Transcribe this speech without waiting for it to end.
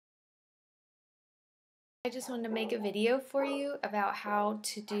I just wanted to make a video for you about how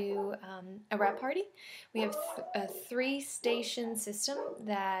to do a wrap party. We have a 3-station system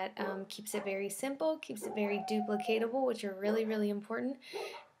that keeps it very simple, keeps it very duplicatable, which are really, really important.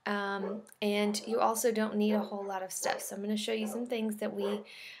 And you also don't need a whole lot of stuff. So I'm going to show you some things that we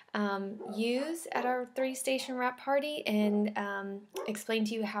use at our 3-station wrap party and explain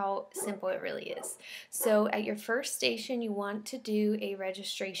to you how simple it really is. So at your first station, you want to do a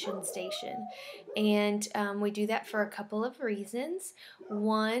registration station. And we do that for a couple of reasons.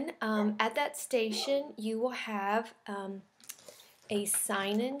 One, at that station, you will have a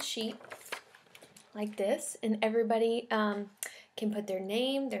sign-in sheet like this, and everybody can put their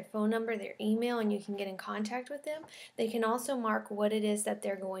name, their phone number, their email, and you can get in contact with them. They can also mark what it is that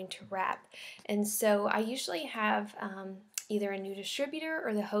they're going to wrap. And so I usually have either a new distributor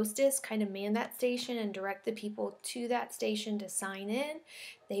or the hostess kind of man that station and direct the people to that station to sign in.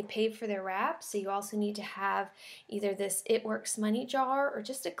 They pay for their wrap, so you also need to have either this It Works money jar or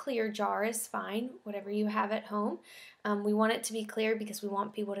just a clear jar is fine, whatever you have at home. We want it to be clear because we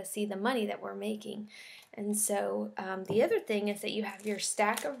want people to see the money that we're making. And so the other thing is that you have your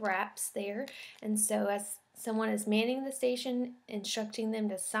stack of wraps there, and so as someone is manning the station, instructing them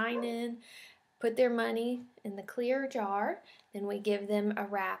to sign in, put their money in the clear jar, then we give them a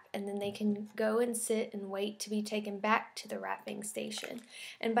wrap, and then they can go and sit and wait to be taken back to the wrapping station.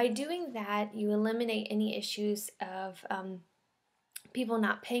 And by doing that, you eliminate any issues of people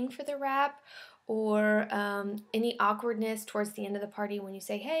not paying for the wrap or any awkwardness towards the end of the party when you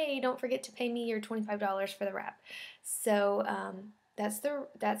say, hey, don't forget to pay me your $25 for the wrap. So that's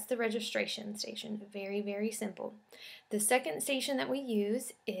the registration station. Very, very simple. The second station that we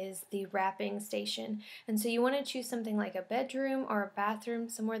use is the wrapping station. And so you want to choose something like a bedroom or a bathroom,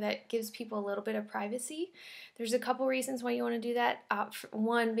 somewhere that gives people a little bit of privacy. There's a couple reasons why you want to do that.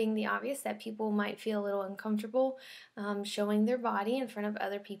 One being the obvious, that people might feel a little uncomfortable showing their body in front of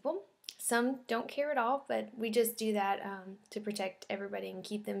other people. Some don't care at all, but we just do that to protect everybody and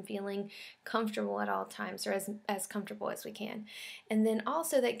keep them feeling comfortable at all times, or as comfortable as we can. And then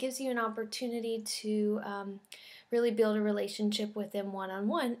also that gives you an opportunity to really build a relationship with them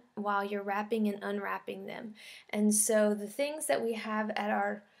one-on-one while you're wrapping and unwrapping them. And so the things that we have at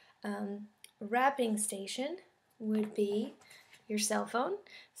our wrapping station would be your cell phone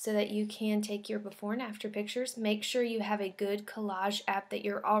so that you can take your before and after pictures. Make sure you have a good collage app that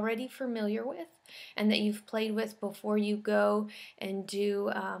you're already familiar with and that you've played with before you go and do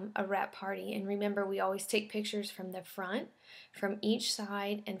a wrap party. And remember, we always take pictures from the front, from each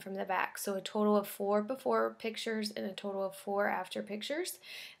side, and from the back. So a total of 4 before pictures and a total of 4 after pictures.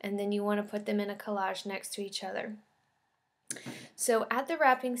 And then you want to put them in a collage next to each other. So at the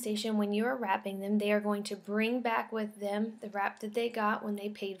wrapping station, when you are wrapping them, they are going to bring back with them the wrap that they got when they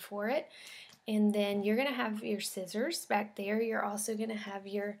paid for it. And then you're going to have your scissors back there. You're also going to have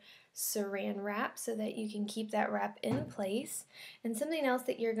your saran wrap so that you can keep that wrap in place. And something else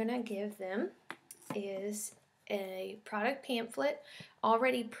that you're going to give them is a product pamphlet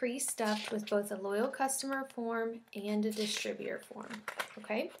already pre-stuffed with both a loyal customer form and a distributor form.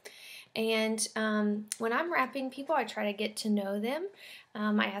 Okay? And when I'm wrapping people, I try to get to know them.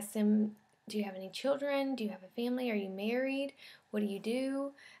 I ask them, do you have any children? Do you have a family? Are you married? What do you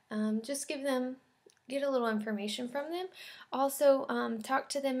do? Just get a little information from them. Also, talk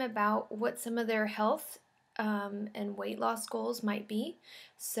to them about what some of their health and weight loss goals might be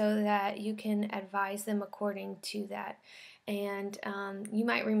so that you can advise them according to that. And you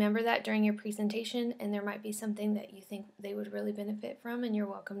might remember that during your presentation, and there might be something that you think they would really benefit from, and you're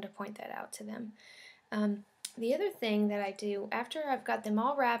welcome to point that out to them. The other thing that I do, after I've got them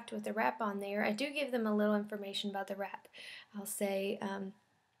all wrapped with the wrap on there, I do give them a little information about the wrap. I'll say,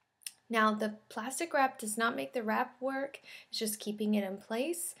 now the plastic wrap does not make the wrap work, it's just keeping it in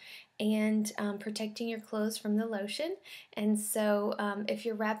place and protecting your clothes from the lotion. And so if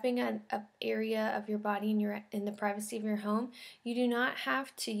you're wrapping an area of your body and you're in the privacy of your home, you do not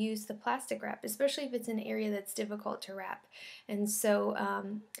have to use the plastic wrap, especially if it's an area that's difficult to wrap. And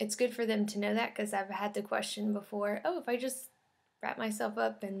so it's good for them to know that, because I've had the question before, oh, if I just wrap myself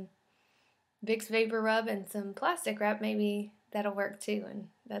up in Vicks Vapor Rub and some plastic wrap, maybe that'll work too, and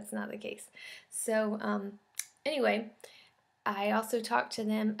that's not the case. So anyway, I also talked to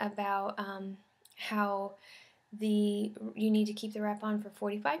them about how you need to keep the wrap on for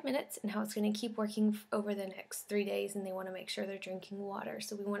 45 minutes and how it's going to keep working over the next 3 days, and they want to make sure they're drinking water.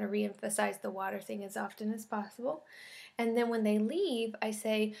 So we want to reemphasize the water thing as often as possible. And then when they leave, I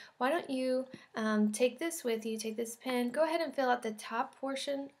say, why don't you take this with you, take this pen, go ahead and fill out the top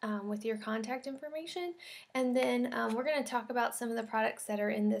portion with your contact information, and then we're going to talk about some of the products that are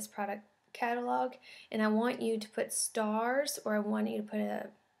in this product catalog, and I want you to put stars, or I want you to put a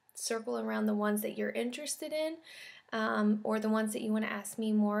circle around the ones that you're interested in, or the ones that you want to ask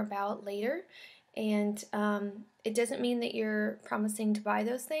me more about later. And it doesn't mean that you're promising to buy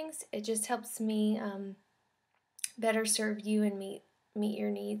those things. It just helps me better serve you and meet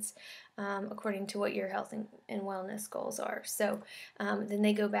your needs according to what your health and wellness goals are. So then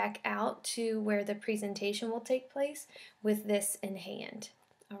they go back out to where the presentation will take place with this in hand.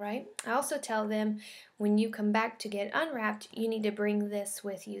 All right. I also tell them when you come back to get unwrapped, you need to bring this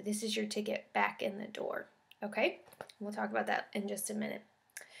with you. This is your ticket back in the door. Okay. We'll talk about that in just a minute.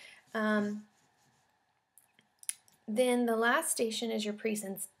 Then the last station is your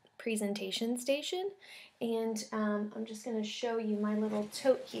presentation station, and I'm just going to show you my little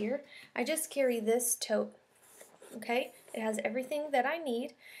tote here. I just carry this tote, okay? It has everything that I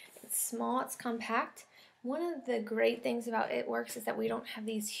need. It's small, it's compact. One of the great things about It Works is that we don't have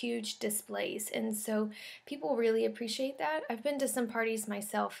these huge displays, and so people really appreciate that. I've been to some parties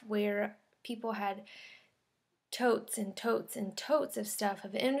myself where people had totes and totes and totes of stuff,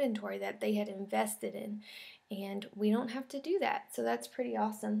 of inventory that they had invested in, and we don't have to do that, so that's pretty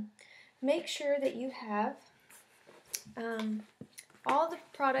awesome. Make sure that you have all the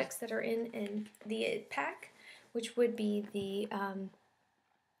products that are in the It pack, which would be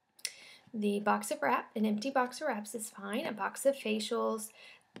the box of wrap. An empty box of wraps is fine. A box of facials,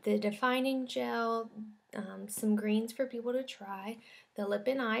 the defining gel, some greens for people to try, the lip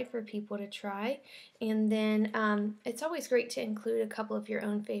and eye for people to try, and then it's always great to include a couple of your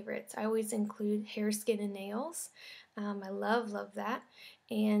own favorites. I always include hair, skin, and nails. I love that.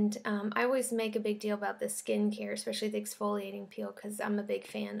 And I always make a big deal about the skincare, especially the exfoliating peel, because I'm a big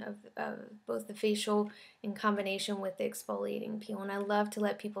fan of both the facial in combination with the exfoliating peel. And I love to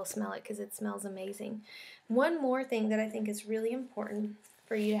let people smell it because it smells amazing. One more thing that I think is really important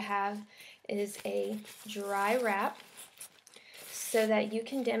for you to have is a dry wrap, so that you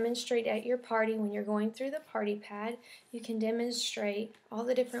can demonstrate at your party when you're going through the party pad. You can demonstrate all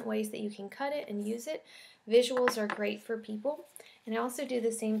the different ways that you can cut it and use it. Visuals are great for people. And I also do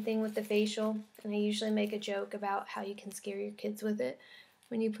the same thing with the facial, and I usually make a joke about how you can scare your kids with it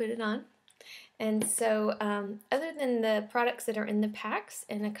when you put it on. And so other than the products that are in the packs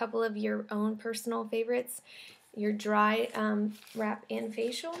and a couple of your own personal favorites, your dry wrap and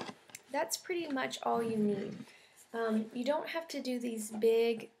facial, that's pretty much all you need. You don't have to do these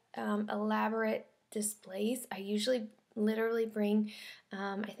big elaborate displays. I usually literally bring,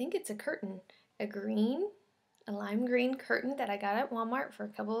 I think it's a curtain, a lime green curtain that I got at Walmart for a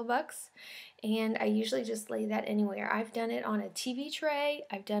couple of bucks, and I usually just lay that anywhere. I've done it on a TV tray.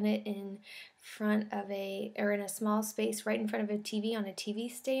 I've done it in front of in a small space right in front of a TV on a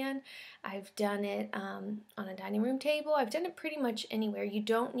TV stand. I've done it on a dining room table. I've done it pretty much anywhere. You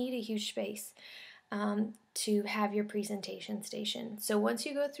don't need a huge space to have your presentation station. So once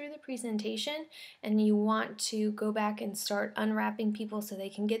you go through the presentation and you want to go back and start unwrapping people so they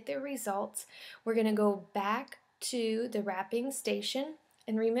can get their results, we're going to go back to the wrapping station.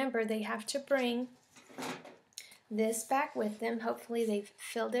 And remember, they have to bring this back with them. Hopefully they've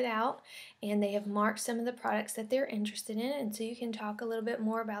filled it out and they have marked some of the products that they're interested in, and so you can talk a little bit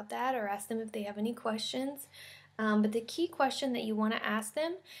more about that or ask them if they have any questions. But the key question that you want to ask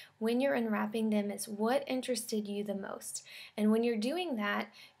them when you're unwrapping them is, what interested you the most? And when you're doing that,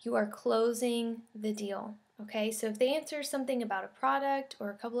 you are closing the deal. Okay, so if they answer something about a product or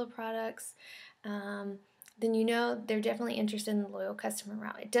a couple of products, then you know they're definitely interested in the loyal customer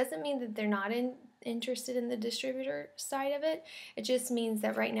route. It doesn't mean that they're not interested in the distributor side of it. It just means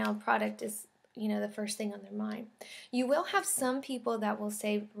that right now product is, the first thing on their mind. You will have some people that will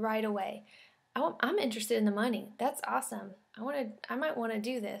say right away, I'm interested in the money. That's awesome. I might want to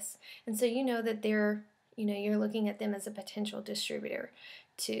do this. And so you know that you're looking at them as a potential distributor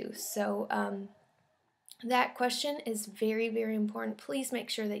too. So that question is very, very important. Please make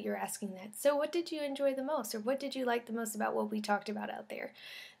sure that you're asking that. So what did you enjoy the most, or what did you like the most about what we talked about out there?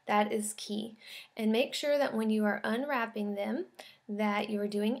 That is key. And make sure that when you are unwrapping them, that you're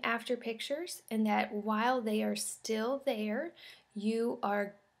doing after pictures, and that while they are still there, you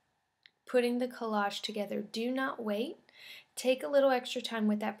are putting the collage together. Do not wait. Take a little extra time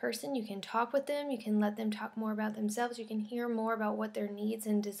with that person. You can talk with them. You can let them talk more about themselves. You can hear more about what their needs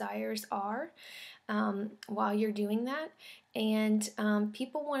and desires are while you're doing that. And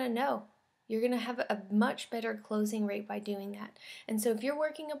people want to know. You're going to have a much better closing rate by doing that. And so if you're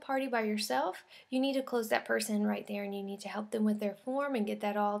working a party by yourself, you need to close that person right there, and you need to help them with their form and get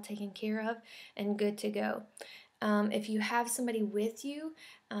that all taken care of and good to go. If you have somebody with you,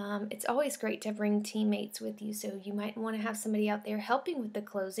 it's always great to bring teammates with you. So you might want to have somebody out there helping with the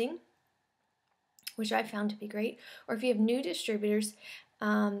closing. which I found to be great. Or if you have new distributors,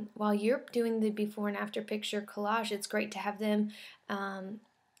 while you're doing the before and after picture collage, it's great to have them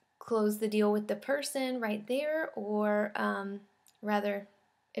close the deal with the person right there, or rather,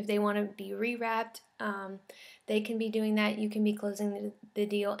 if they want to be rewrapped, they can be doing that. You can be closing the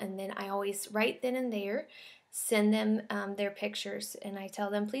deal, and then I always, right then and there, send them their pictures, and I tell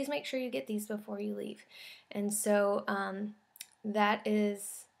them, please make sure you get these before you leave. And so that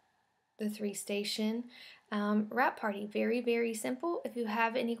is the 3-station wrap party. Very, very simple. If you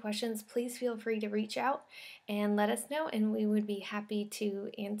have any questions, please feel free to reach out and let us know, and we would be happy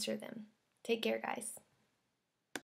to answer them. Take care, guys.